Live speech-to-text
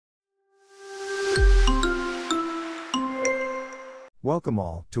Welcome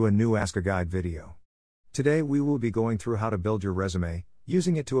all to a new Ask a Guide video. Today we will be going through how to build your resume,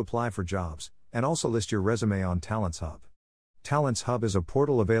 using it to apply for jobs, and also list your resume on TalentsHub. TalentsHub is a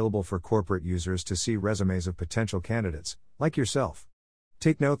portal available for corporate users to see resumes of potential candidates, like yourself.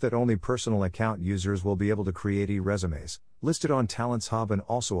 Take note that only personal account users will be able to create e-resumes, listed on TalentsHub and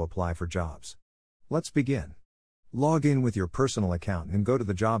also apply for jobs. Let's begin. Log in with your personal account and go to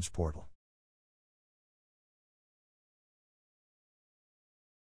the Jobs portal.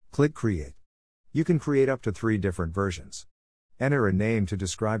 Click Create. You can create up to 3 different versions. Enter a name to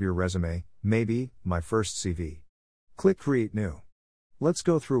describe your resume, maybe, my first CV. Click Create New. Let's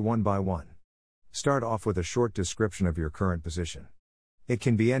go through one by one. Start off with a short description of your current position. It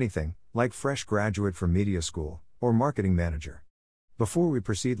can be anything, like fresh graduate from media school, or marketing manager. Before we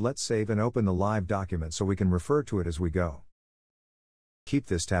proceed, let's save and open the live document so we can refer to it as we go. Keep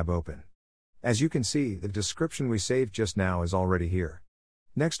this tab open. As you can see, the description we saved just now is already here.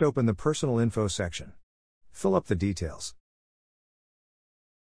 Next, open the Personal Info section. Fill up the details.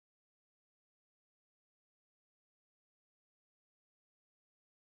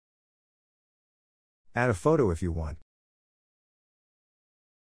 Add a photo if you want.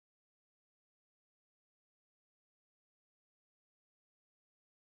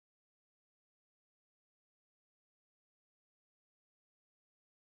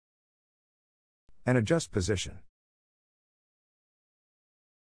 And adjust position.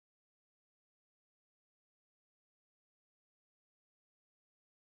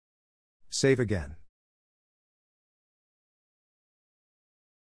 Save again.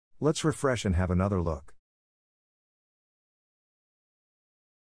 Let's refresh and have another look.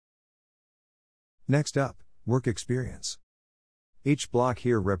 Next up, work experience. Each block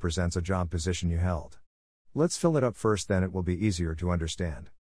here represents a job position you held. Let's fill it up first, then it will be easier to understand.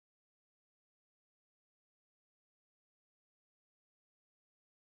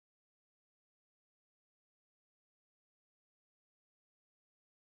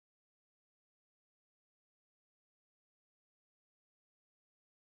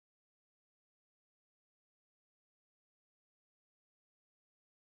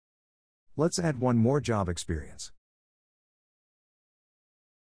 Let's add one more job experience.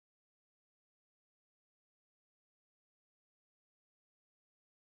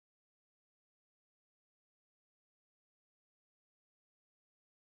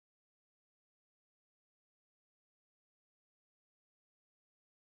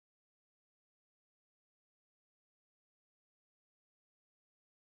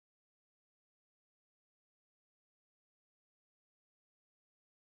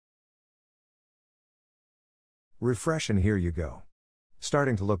 Refresh and here you go.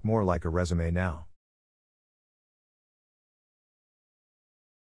 Starting to look more like a resume now.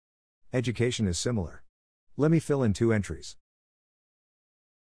 Education is similar. Let me fill in 2 entries.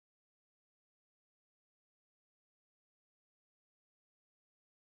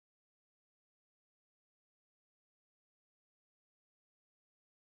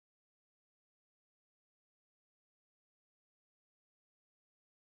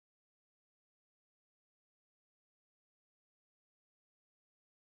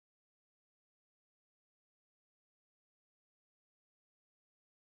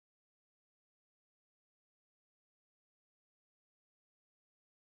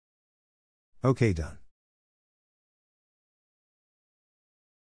 Okay, done.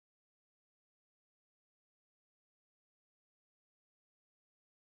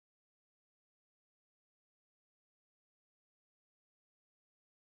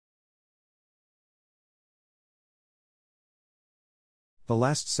 The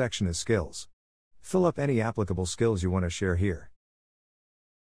last section is skills. Fill up any applicable skills you want to share here.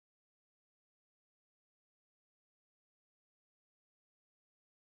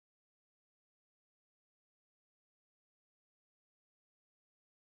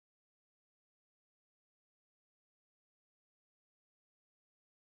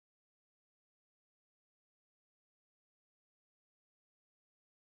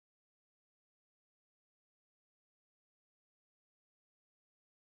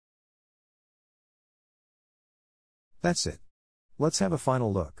 That's it. Let's have a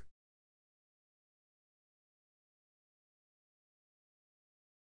final look.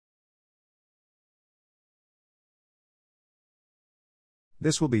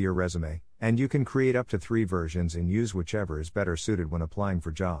 This will be your resume, and you can create up to 3 versions and use whichever is better suited when applying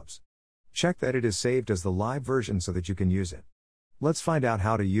for jobs. Check that it is saved as the live version so that you can use it. Let's find out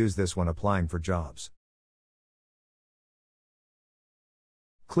how to use this when applying for jobs.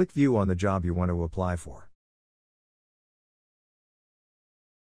 Click View on the job you want to apply for.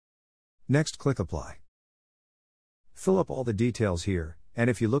 Next, click Apply. Fill up all the details here, and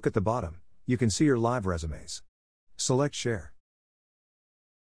if you look at the bottom, you can see your live resumes. Select Share.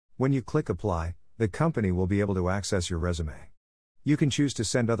 When you click Apply, the company will be able to access your resume. You can choose to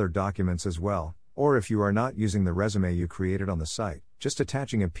send other documents as well, or if you are not using the resume you created on the site, just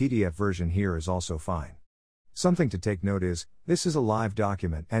attaching a PDF version here is also fine. Something to take note is, this is a live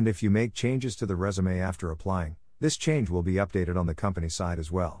document, and if you make changes to the resume after applying, this change will be updated on the company side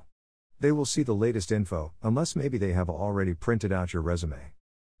as well. They will see the latest info, unless maybe they have already printed out your resume.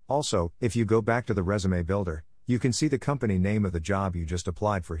 Also, if you go back to the resume builder, you can see the company name of the job you just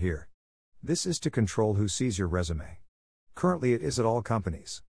applied for here. This is to control who sees your resume. Currently it is at all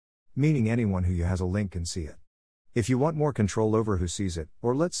companies, meaning anyone who has a link can see it. If you want more control over who sees it,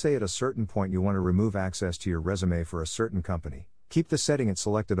 or let's say at a certain point you want to remove access to your resume for a certain company, keep the setting at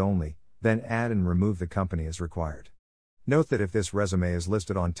selected only, then add and remove the company as required. Note that if this resume is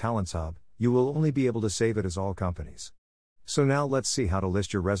listed on TalentsHub, you will only be able to save it as all companies. So now let's see how to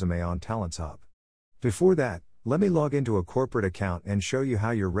list your resume on TalentsHub. Before that, let me log into a corporate account and show you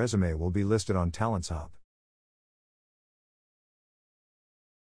how your resume will be listed on TalentsHub.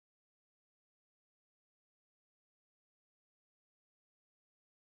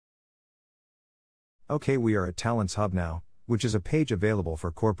 Okay, we are at TalentsHub now, which is a page available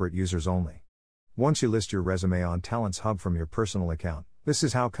for corporate users only. Once you list your resume on TalentsHub from your personal account, this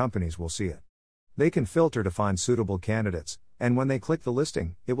is how companies will see it. They can filter to find suitable candidates, and when they click the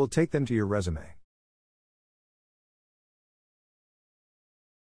listing, it will take them to your resume.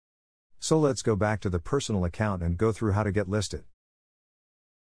 So let's go back to the personal account and go through how to get listed.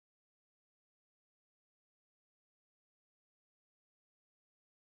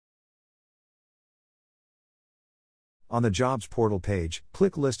 On the Jobs portal page,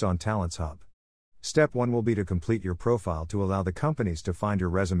 click List on TalentsHub. Step 1 will be to complete your profile to allow the companies to find your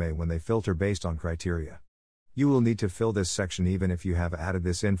resume when they filter based on criteria. You will need to fill this section even if you have added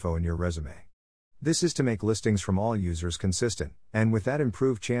this info in your resume. This is to make listings from all users consistent, and with that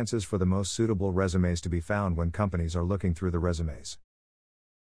improve chances for the most suitable resumes to be found when companies are looking through the resumes.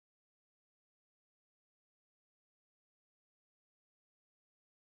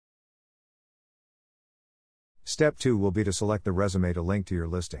 Step 2 will be to select the resume to link to your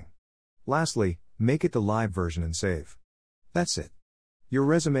listing. Lastly, make it the live version and save. That's it. Your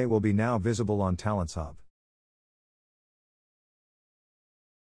resume will be now visible on TalentsHub.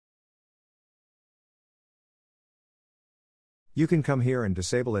 You can come here and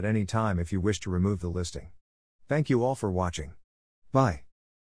disable it any time if you wish to remove the listing. Thank you all for watching. Bye.